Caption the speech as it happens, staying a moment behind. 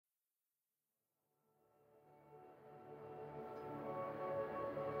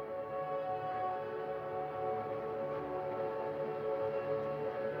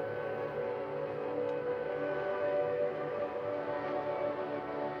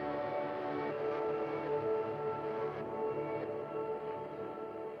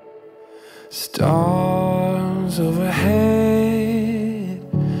Stars overhead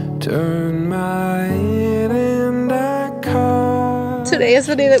turn my head and I caught. Today is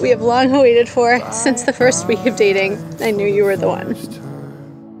the day that we have long awaited for. Since the first week of dating, I knew you were the one.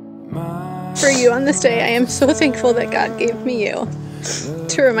 For you on this day, I am so thankful that God gave me you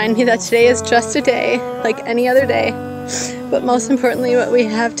to remind me that today is just a day like any other day, but most importantly, what we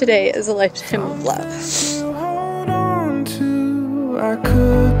have today is a lifetime of love. Hold on to, I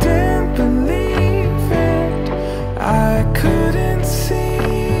couldn't believe it. I couldn't see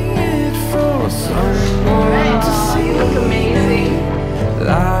it for someone to see. You look amazing.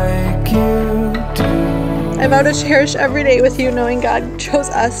 Like you do. I vow to cherish every day with you, knowing God chose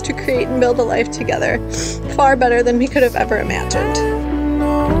us to create and build a life together, far better than we could have ever imagined.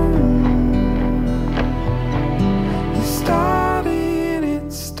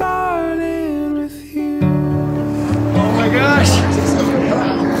 It started with you. Oh my gosh!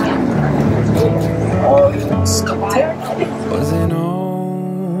 Wasn't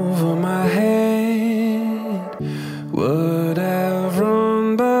over my head, would have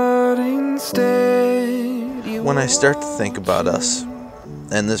run, but instead you. When I start to think about us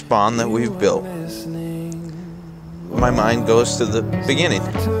and this bond that we've built, my mind goes to the beginning.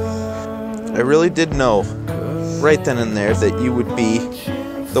 I really did know right then and there that you would be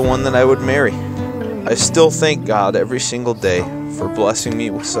the one that I would marry. I still thank God every single day for blessing me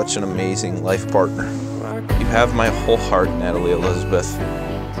with such an amazing life partner. You have my whole heart, Natalie Elizabeth.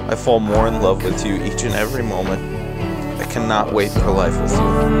 I fall more in love with you each and every moment. I cannot wait for life with you.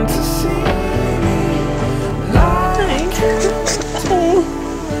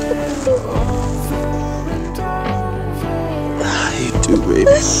 You too, baby.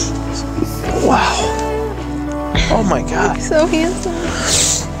 Wow. Oh my God. So handsome.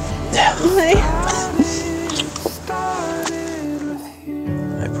 Yeah. Hi.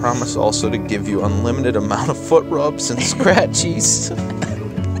 I promise also to give you unlimited amount of foot rubs and scratchies.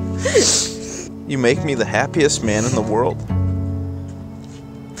 You make me the happiest man in the world.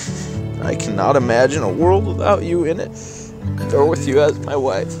 I cannot imagine a world without you in it, or with you as my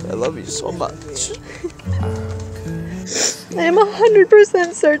wife. I love you so much. I am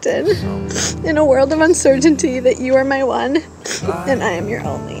 100% certain, in a world of uncertainty, that you are my one, and I am your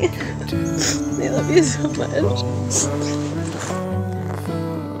only. I love you so much.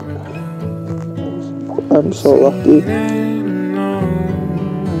 I'm so lucky.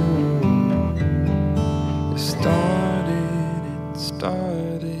 It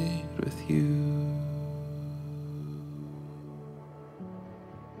started with you.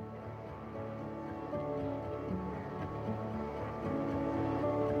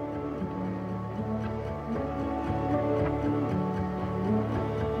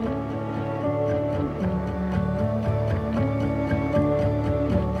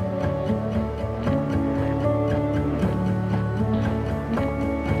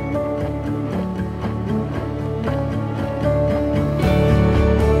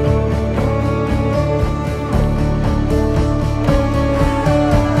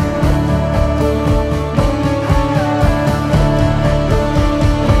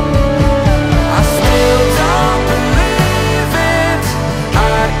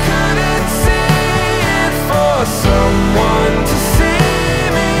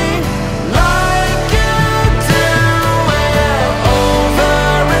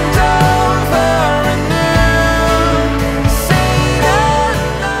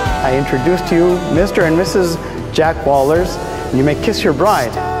 I introduce to you Mr. and Mrs. Jack Wallers. You may kiss your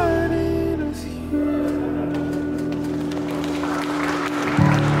bride.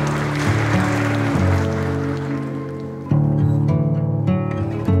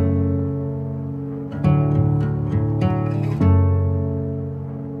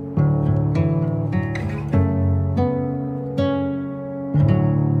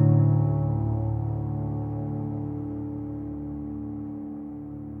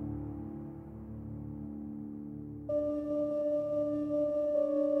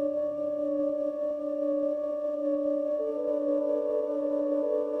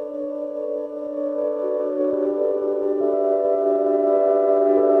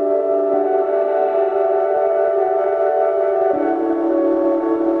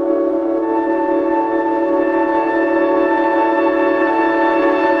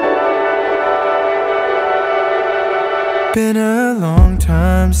 Been a long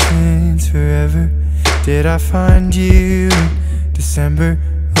time since forever did I find you in December.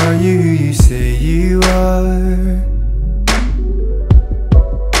 Are you say you are?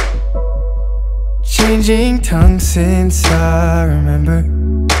 Changing tongues since I remember.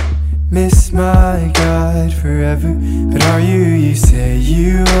 Miss my God. solid forever, but are you? You say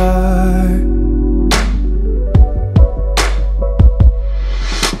you are.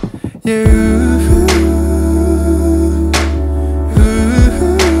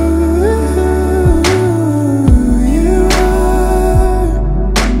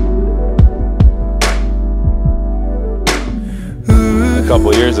 A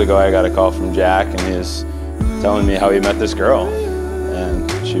couple years ago, I got a call from Jack, and he was telling me how he met this girl,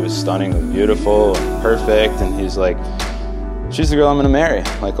 and she was stunning and beautiful and perfect, and he's like, she's the girl I'm gonna marry.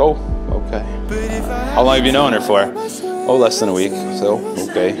 I'm like, oh, okay. How long have you known her for? Oh, less than a week. So,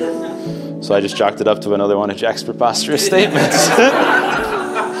 okay. So I just chalked it up to another one of Jack's preposterous statements.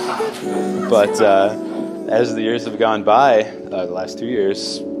 But as the years have gone by, the last 2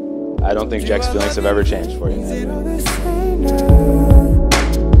 years, I don't think Jack's feelings have ever changed for you.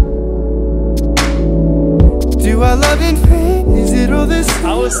 Do I love in vain? Is it all this?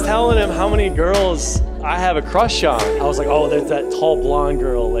 I was telling him how many girls I have a crush on. I was like, oh, there's that tall blonde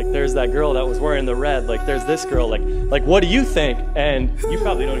girl. Like, there's that girl that was wearing the red. Like, there's this girl. Like, what do you think? And you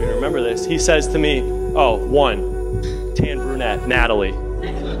probably don't even remember this. He says to me, oh, one, tan brunette, Natalie.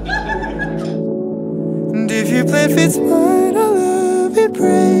 And if your plan fits mine, I love it,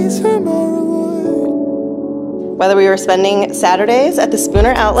 praise for my reward. Whether we were spending Saturdays at the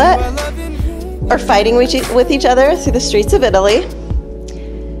Spooner outlet or fighting with each other through the streets of Italy,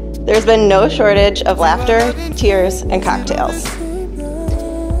 there's been no shortage of laughter, tears, and cocktails.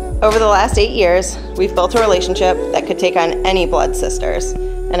 Over the last 8 years, we've built a relationship that could take on any blood sisters,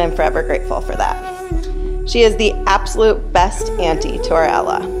 and I'm forever grateful for that. She is the absolute best auntie to our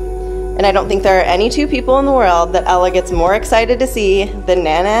Ella, and I don't think there are any two people in the world that Ella gets more excited to see than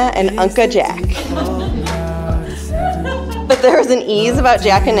Nana and Uncle Jack. But there was an ease about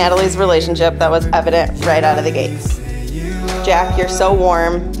Jack and Natalie's relationship that was evident right out of the gates. Jack, you're so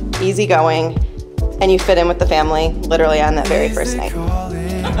warm, easygoing, and you fit in with the family literally on that very first night.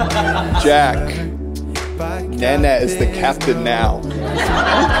 Jack, Nana is the captain now.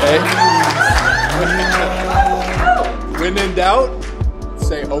 Okay? When in doubt,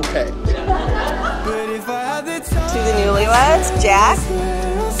 say okay. To the newlyweds, Jack,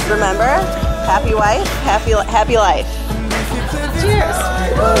 remember, happy wife, happy life. Cheers.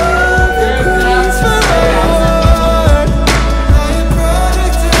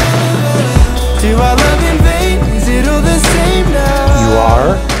 Do I love in vain? Is it all the same now? You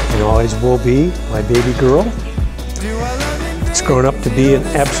are, and always will be, my baby girl. It's grown up to be an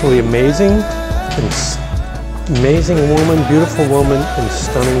absolutely amazing woman, beautiful woman, and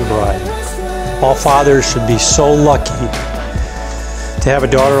stunning bride. All fathers should be so lucky to have a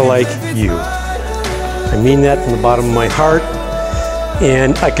daughter like you. I mean that from the bottom of my heart,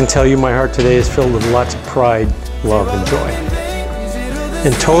 and I can tell you my heart today is filled with lots of pride, love, and joy.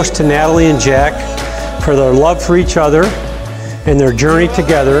 And toast to Natalie and Jack for their love for each other and their journey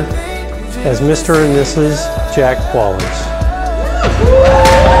together as Mr. and Mrs. Jack Wallers.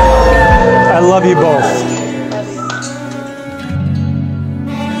 I love you both.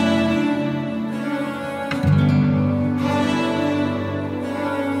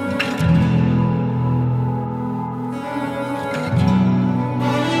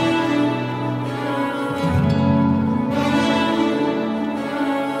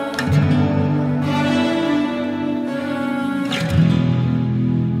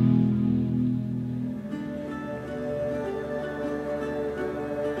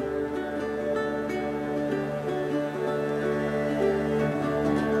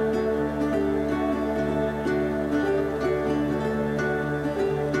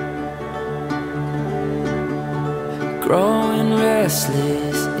 Growing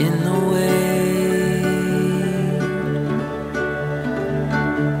restless in the wind,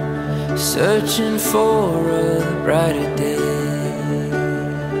 searching for a brighter day,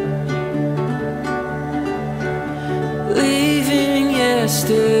 leaving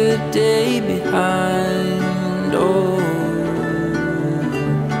yesterday behind. Oh,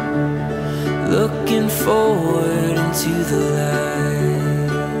 looking forward into the light.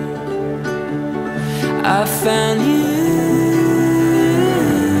 I found you.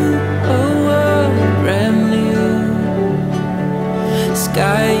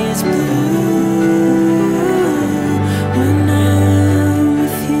 Sky is blue when I'm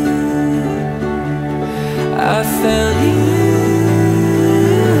with you. I found you,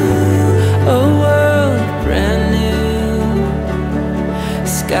 a world brand new.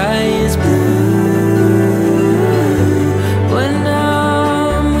 Sky is blue when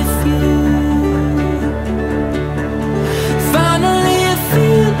I'm with you. Finally I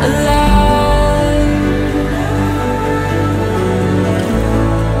feel alive.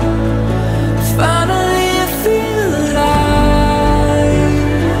 Finally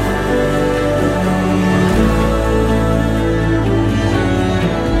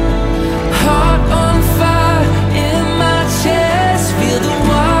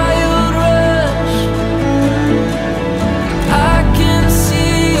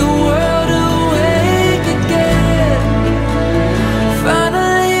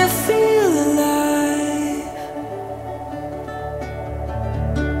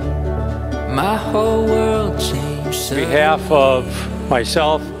my whole world changed. On behalf of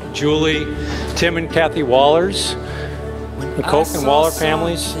myself, Julie, Tim and Kathy Wallers, the Koch and Waller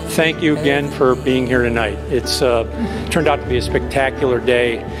families, thank you again for being here tonight. It's turned out to be a spectacular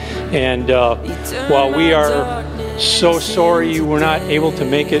day, and while we are so sorry you were not able to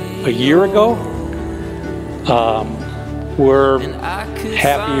make it a year ago, we're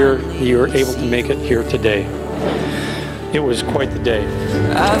happier you were able to make it here today. It was quite the day.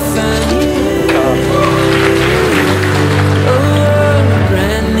 I found you, a world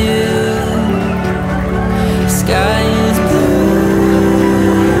brand new. Sky is blue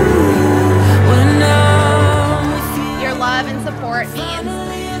when I'm with you. Your love and support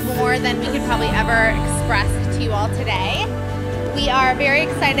means more than we could probably ever express to you all today. We are very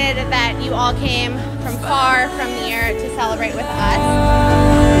excited that you all came from far, from near to celebrate with us.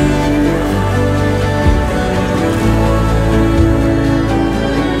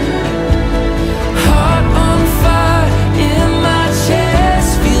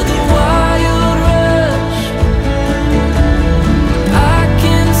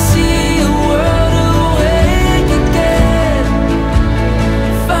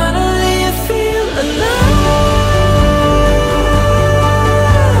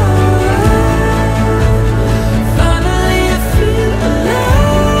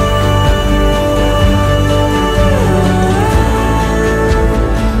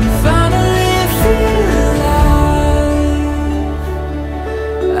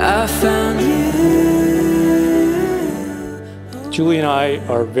 Julie and I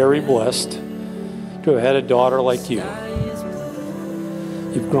are very blessed to have had a daughter like you.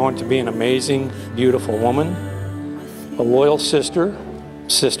 You've grown to be an amazing, beautiful woman, a loyal sister,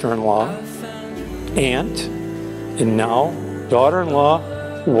 sister-in-law, aunt, and now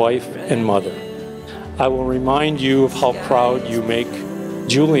daughter-in-law, wife, and mother. I will remind you of how proud you make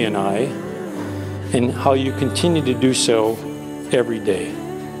Julie and I, and how you continue to do so every day.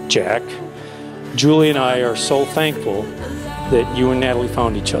 Jack, Julie and I are so thankful that you and Natalie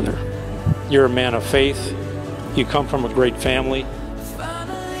found each other. You're a man of faith. You come from a great family.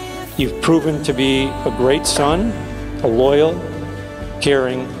 You've proven to be a great son, a loyal,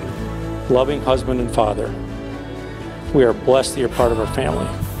 caring, loving husband and father. We are blessed that you're part of our family.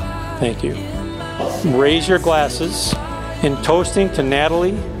 Thank you. Raise your glasses in toasting to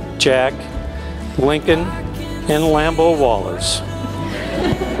Natalie, Jack, Lincoln, and Lambo Wallers.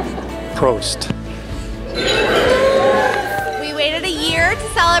 Prost. We waited a year to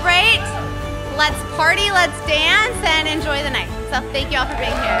celebrate. Let's party, let's dance, and enjoy the night. So thank you all for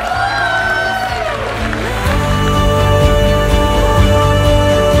being here.